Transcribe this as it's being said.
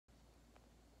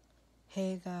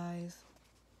Hey guys,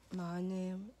 my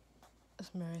name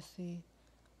is Mercy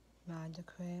Magic.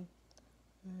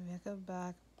 Welcome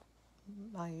back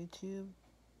my YouTube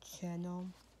channel.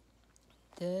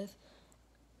 This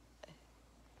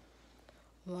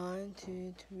 1,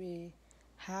 2, 3.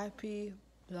 Happy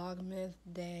Vlogmas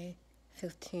Day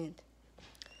 16th.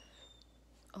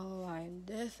 Alright,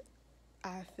 this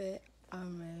outfit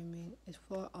I'm wearing is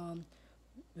for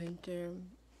Winter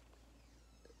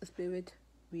Spirit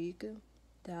Week.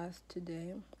 That's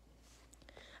today.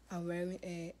 I'm wearing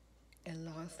a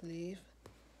long sleeve,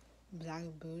 black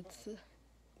boots,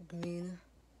 green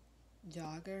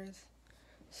joggers.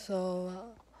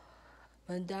 So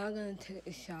my dad gonna take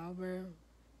a shower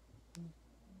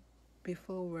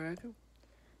before work.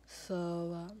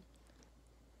 So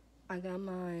I got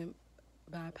my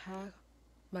backpack,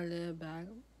 my little bag,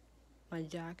 my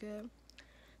jacket.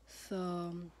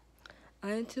 So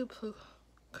I need to put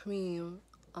cream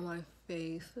on my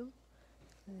face.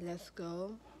 Let's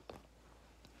go.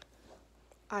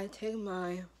 I take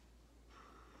my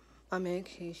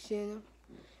medication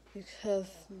because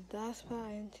that's why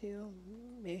I need to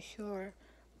make sure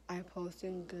I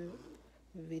posting good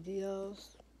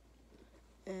videos.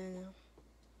 And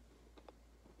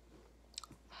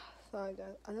sorry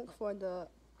guys, I look for the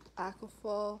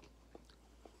alcohol.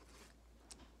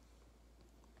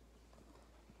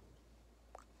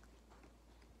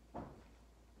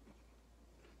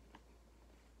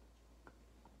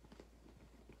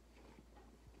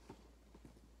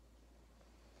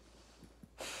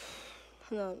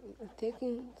 No, it's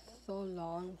taking so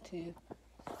long to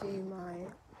see my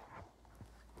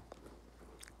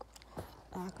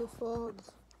alcohol.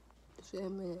 Just wait a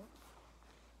minute.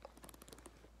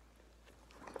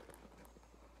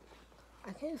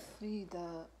 I can't see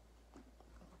the.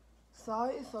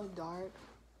 Sorry, it's so dark.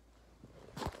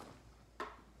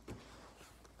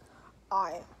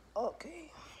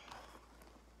 Okay.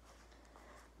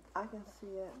 I can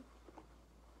see it.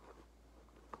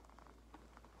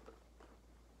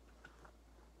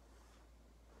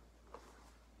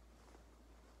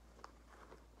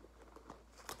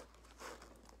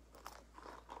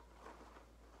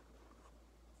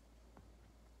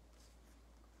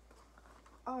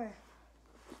 Alright.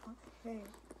 Okay.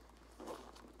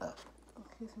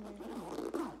 Excuse me.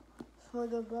 So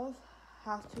the bus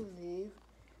has to leave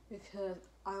because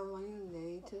I'm running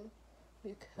late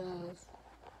because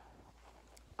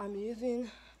I'm using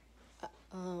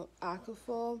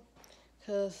alcohol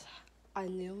because I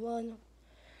need one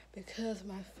because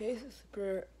my face is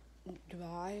super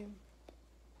dry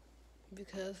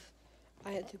because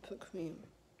I had to put cream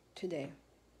today.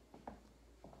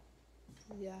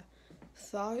 Yeah,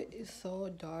 sorry it's so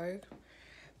dark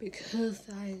because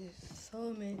I did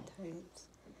so many times.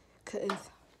 Cause it's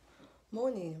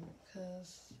morning.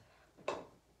 Cause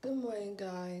good morning,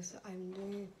 guys. I'm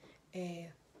doing a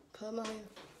put my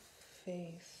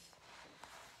face,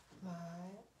 my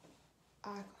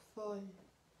alcohol.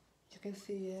 You can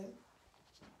see it.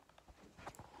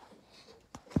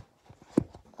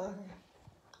 Okay.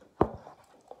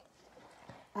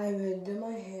 I will do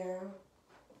my hair.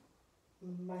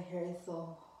 My hair is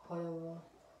so horrible.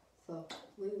 So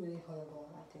really horrible,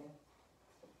 I think.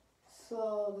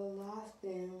 So the last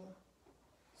thing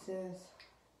since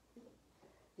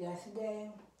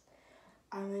yesterday,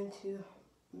 I went to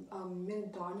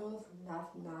McDonald's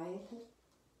last night.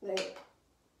 Like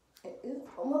it's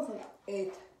almost like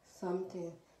 8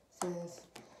 something since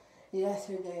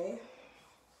yesterday.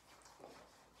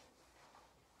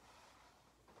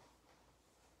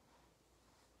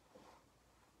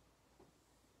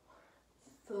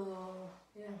 So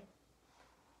yeah,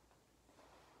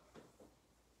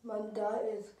 my dad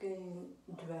is getting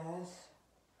dressed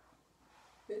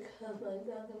because my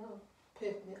dad gonna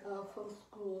pick me up from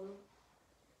school,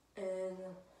 and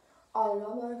all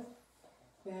of my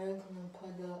friends gonna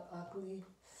put the ugly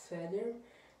sweater.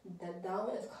 That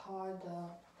one is called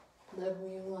the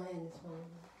green one, and this one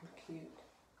is cute.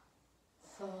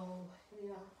 So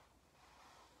yeah,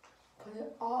 put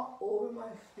it all over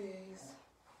my face.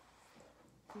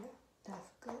 Yeah, that's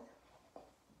good.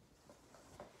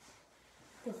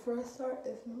 The first part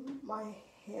is my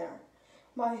hair.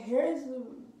 My hair is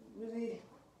really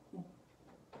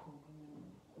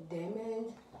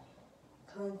damaged.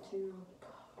 Come to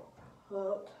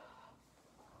put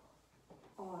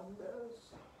on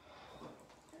this.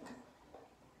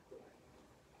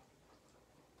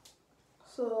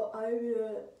 So I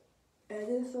will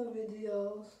edit some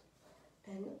videos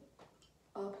and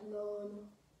upload,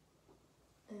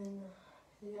 and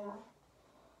yeah.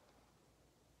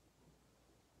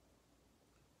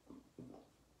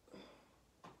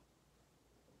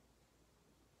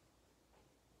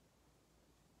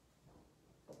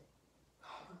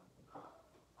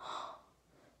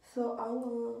 I'm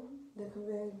gonna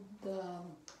decorate the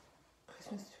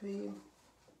Christmas tree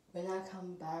when I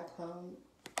come back from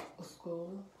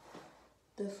school.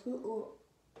 The school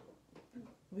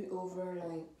will be over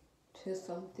like 2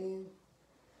 something.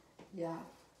 Yeah.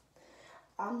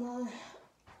 I'm not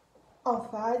on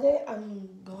Friday I'm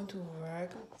going to work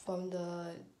from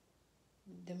the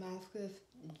Damascus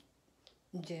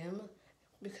gym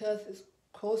because it's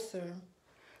closer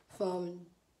from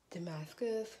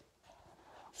Damascus.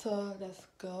 So let's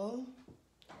go.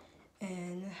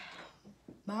 And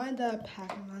my dad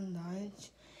packed my lunch.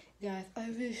 Guys, I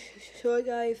will show you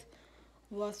guys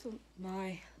what's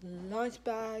my lunch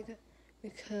bag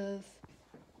because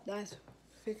that's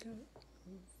freaking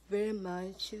very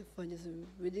much for this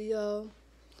video.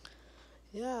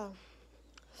 Yeah.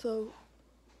 So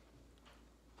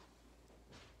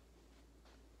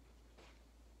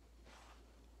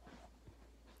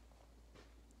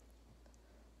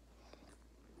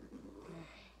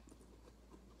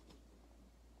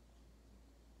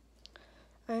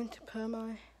I need to put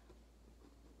my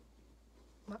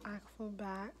actual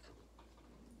back.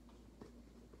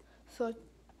 So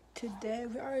today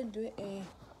we are doing a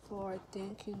for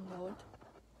thank you note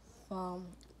from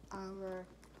our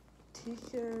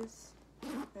teachers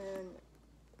and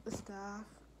staff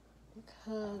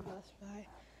because that's right.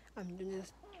 I'm doing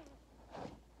this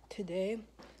today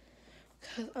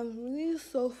because I'm really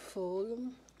so full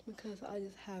because I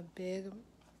just have big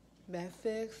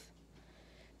breakfast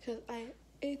because I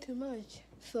ate too much.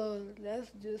 So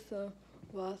let's do some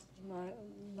what's my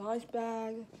lunch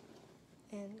bag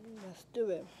and let's do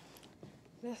it.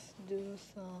 Let's do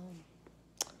some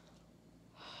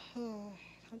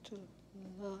how to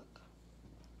look.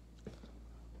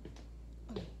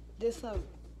 This will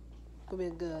be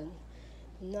good.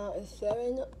 Now it's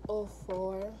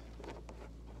 7:04.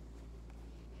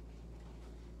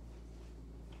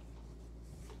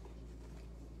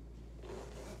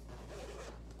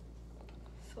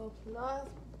 So plus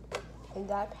in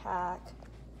that pack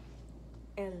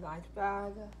and lunch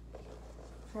bag,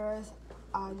 first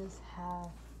I just have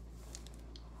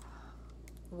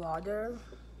water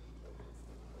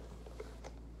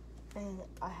and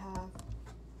I have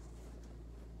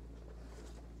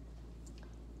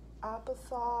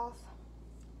applesauce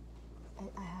and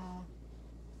I have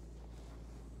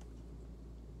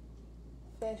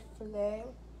fish fillet.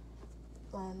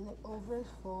 My leftovers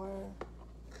for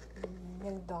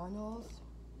McDonald's.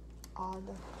 All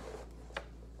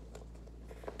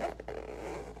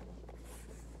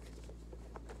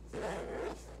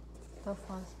the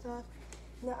fun stuff.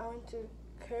 Now I want to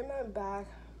carry my bag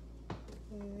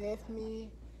with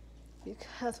me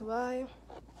because why?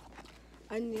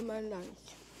 I need my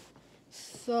lunch.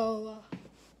 So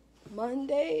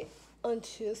Monday, on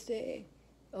Tuesday,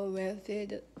 or Wednesday,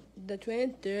 the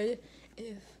 23rd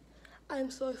is I'm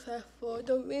so excited for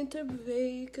the winter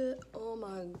break. Oh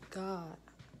my god.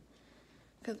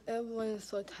 Because everyone is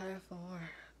so tired from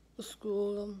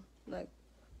school, like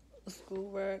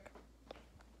schoolwork.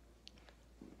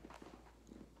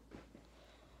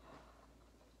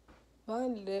 My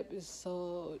lip is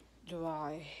so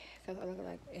dry because I look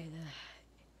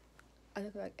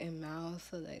like a mouse.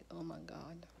 So like, oh my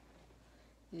god,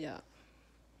 yeah.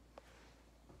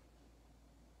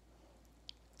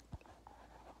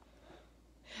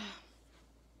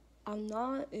 I'm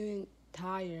not even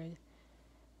tired,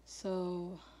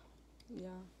 so yeah.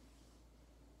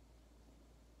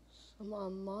 So my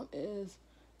mom is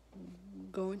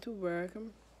going to work,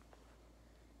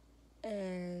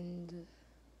 and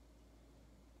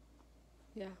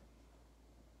yeah.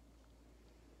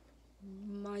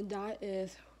 My dad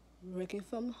is working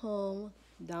from home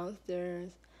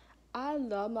downstairs. I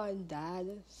love my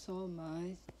dad so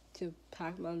much to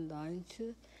pack my lunch.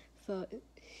 So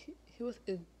he was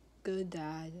a good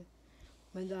dad.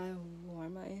 My dad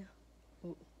warmed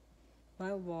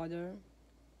my water.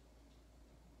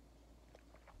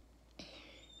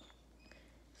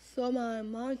 So my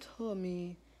mom told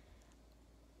me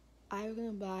I was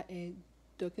gonna buy a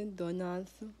Dunkin'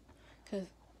 Donuts because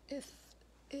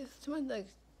it's too much like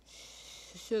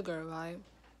sugar, right?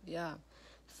 Yeah.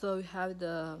 So we have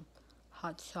the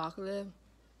hot chocolate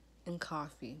and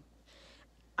coffee.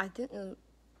 I think it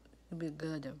would be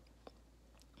good.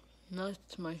 Not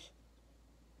too much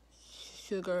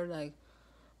sugar, like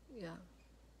yeah.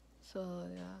 So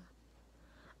yeah,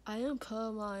 I didn't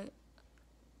put my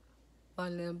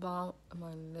lip balm on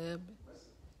my lip.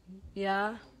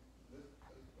 Yeah.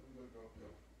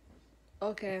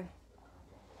 Okay.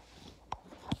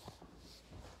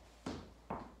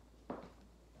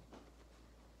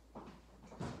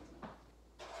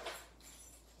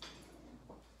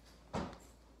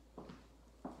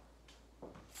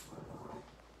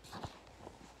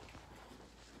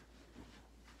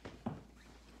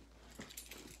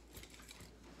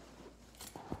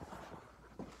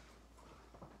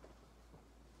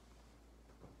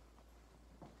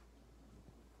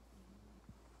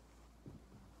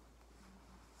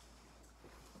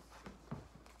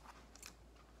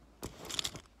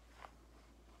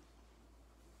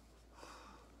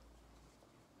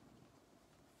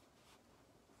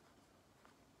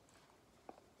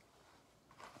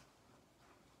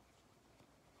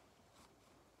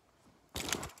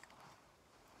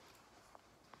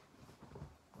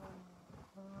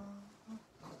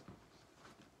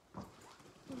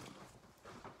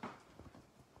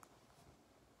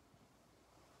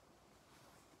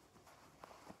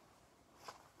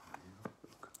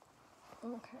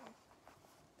 Okay.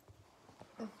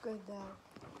 That's good, Dad.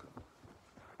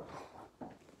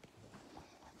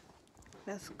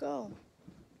 Let's go.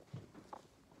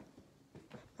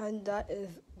 My dad is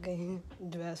getting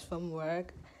dressed from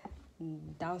work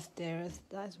downstairs.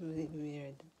 That's really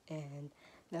weird. And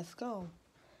let's go.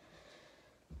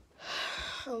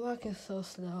 I'm walking so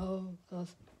slow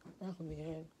because that's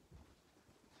weird.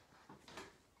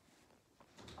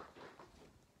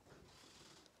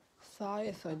 Sorry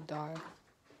it's so dark.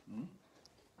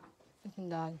 It's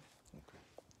done.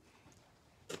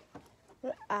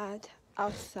 We're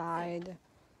outside.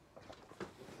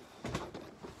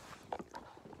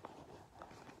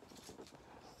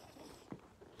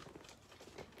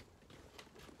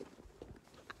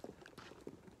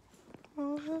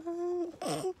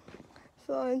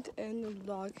 So I'm to end the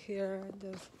vlog here.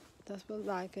 Just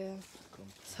like it,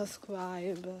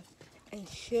 subscribe, and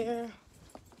share.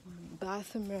 Buy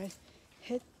some merch.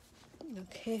 Hit the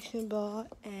notification bell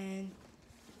and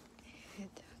hit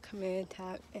the comment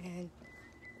tab and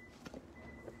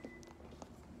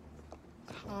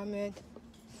comment,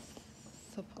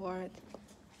 support,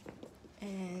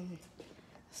 and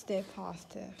stay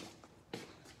positive.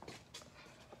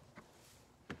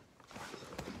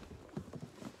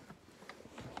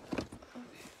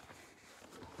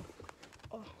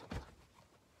 Oh,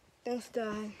 thanks,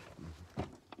 Dad.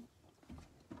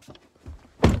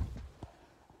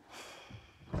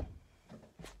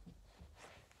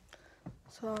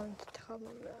 So on to tell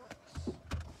my mask.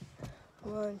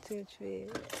 1, 2, 3.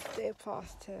 Stay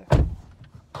positive.